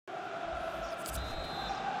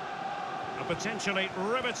A potentially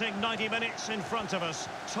riveting 90 minutes in front of us.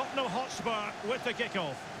 Tottenham Hotspur with the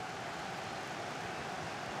kickoff.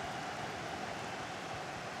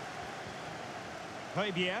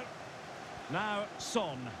 Højbjerg. Now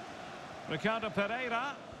Son. Ricardo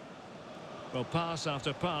Pereira. Well, pass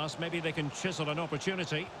after pass. Maybe they can chisel an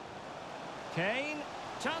opportunity. Kane.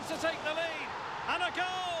 Chance to take the lead. And a goal!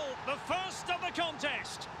 The first of the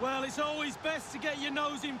contest. Well, it's always best to get your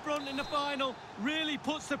nose in front in the final. Really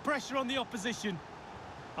puts the pressure on the opposition.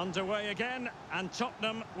 Underway again, and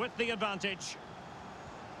Tottenham with the advantage.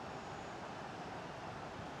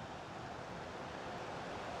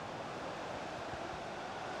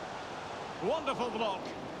 Wonderful block.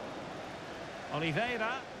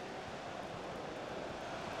 Oliveira.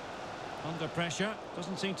 Under pressure,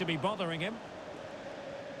 doesn't seem to be bothering him.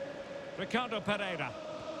 Ricardo Pereira.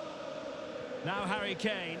 Now Harry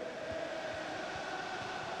Kane.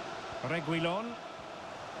 Reguilon.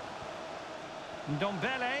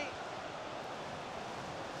 Ndombele.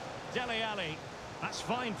 Dele Alli. That's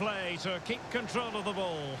fine play to keep control of the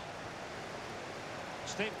ball.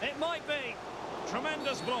 It might be.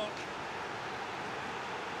 Tremendous block.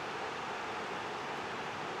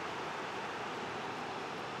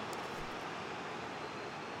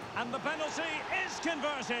 And the penalty is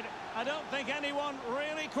converted. I don't think anyone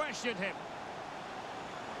really questioned him.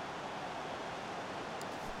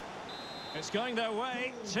 It's going their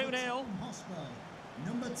way, 2-0. Hotspur,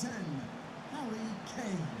 number 10, Harry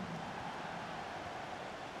Kane.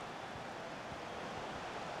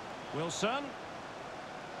 Wilson.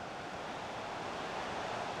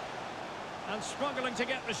 And struggling to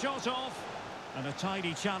get the shot off. And a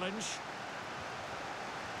tidy challenge.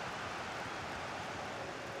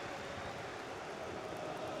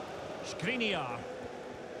 Skriniar.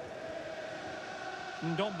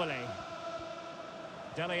 Ndombele.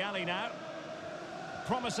 Dele Alli now.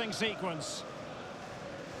 Promising sequence.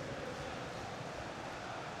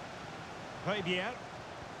 Højbjerg.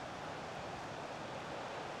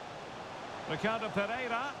 Ricardo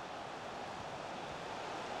Pereira.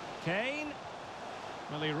 Kane.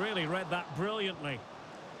 Well, he really read that brilliantly.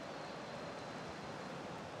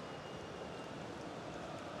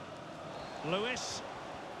 Lewis.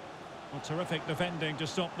 Well, terrific defending to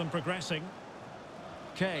stop them progressing.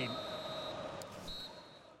 Kane.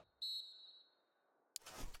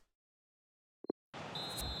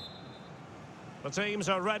 The teams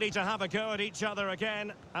are ready to have a go at each other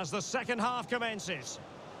again as the second half commences.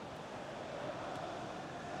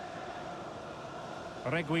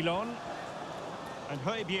 Reguilon. And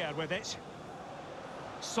Højbjerg with it.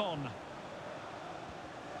 Son.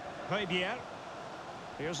 Højbjerg.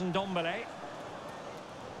 Here's Ndombele.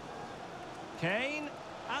 Kane.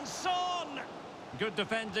 And Son! Good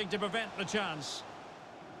defending to prevent the chance.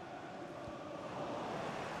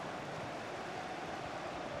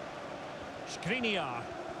 Skriniar.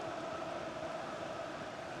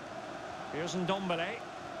 Here's Ndombele.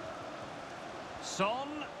 Son.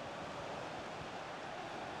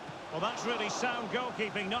 Well, that's really sound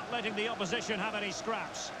goalkeeping, not letting the opposition have any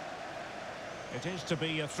scraps. It is to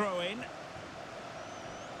be a throw-in.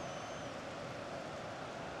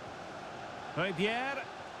 Højbjerg.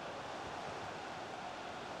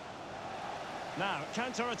 Now,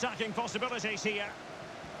 counter-attacking possibilities here.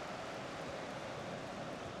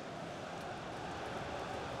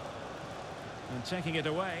 And taking it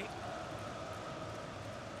away.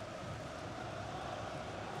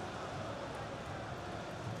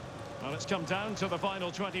 Well, it's come down to the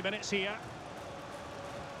final 20 minutes here.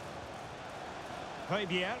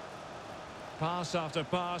 Højbjerg. Pass after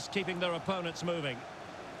pass, keeping their opponents moving.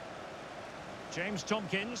 James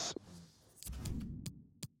Tompkins.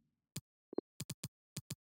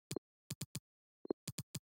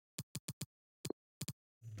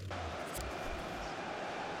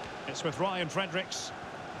 It's with Ryan Fredericks.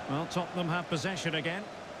 Well, Tottenham have possession again.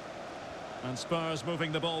 And Spurs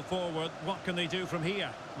moving the ball forward. What can they do from here?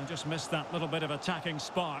 I just missed that little bit of attacking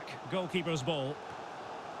spark. Goalkeeper's ball.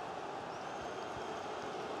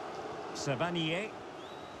 Savanier.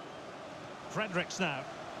 Fredericks now.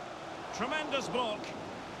 Tremendous block.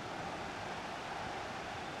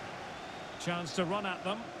 Chance to run at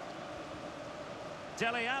them.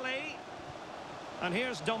 Dele Alli. And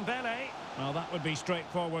here's Ndombele. Well, that would be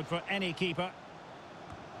straightforward for any keeper.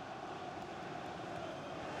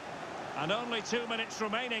 And only 2 minutes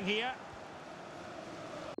remaining here.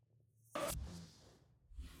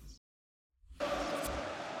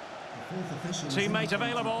 Teammate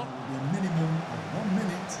available. There will be a minimum of 1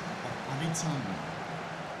 minute of added time.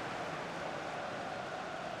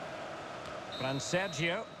 Fran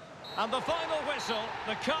Sergio. And the final whistle.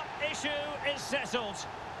 The cup issue is settled.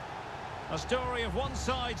 A story of one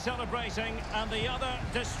side celebrating and the other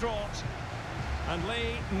distraught. And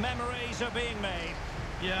Lee, memories are being made.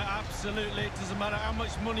 Yeah, absolutely. It doesn't matter how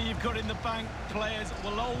much money you've got in the bank. Players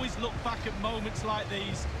will always look back at moments like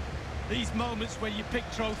these. These moments where you pick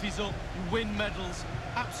trophies up, you win medals.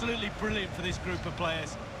 Absolutely brilliant for this group of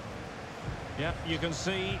players. Yeah, you can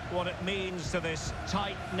see what it means to this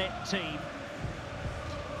tight-knit team.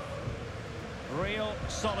 Real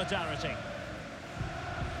solidarity.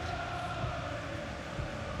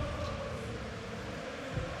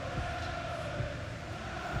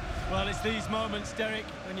 Well, it's these moments, Derek,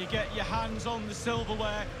 when you get your hands on the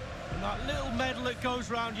silverware and that little medal that goes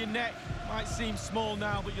round your neck might seem small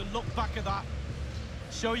now, but you look back at that,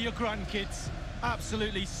 show your grandkids.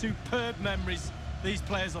 Absolutely superb memories these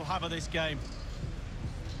players will have of this game.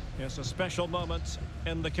 Yes, a special moment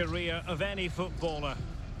in the career of any footballer.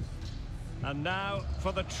 And now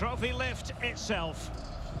for the trophy lift itself.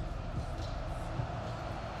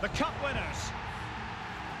 The cup winners.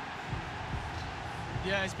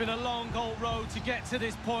 Yeah, it's been a long, old road to get to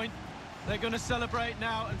this point. They're going to celebrate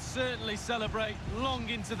now and certainly celebrate long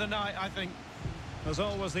into the night, I think. There's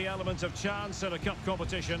always the element of chance in a cup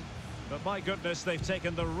competition. But my goodness, they've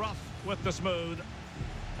taken the rough with the smooth.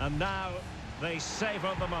 And now they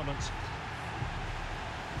savour the moment.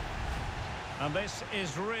 And this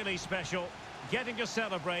is really special. Getting to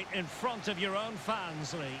celebrate in front of your own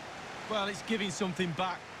fans, Lee. Well, it's giving something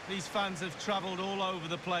back. These fans have travelled all over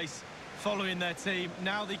the place following their team.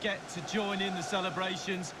 Now they get to join in the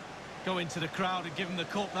celebrations, go into the crowd and give them the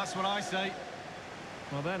cup. That's what I say.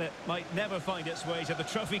 Well, then it might never find its way to the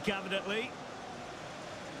trophy cabinet, Lee.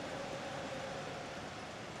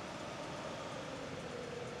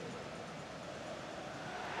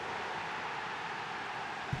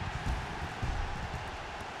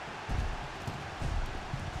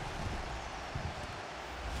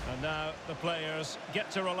 And now the players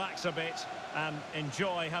get to relax a bit and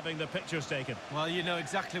enjoy having the pictures taken. Well, you know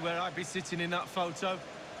exactly where I'd be sitting in that photo,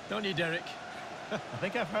 don't you, Derek? I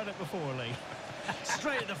think I've heard it before, Lee.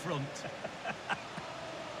 Straight at the front.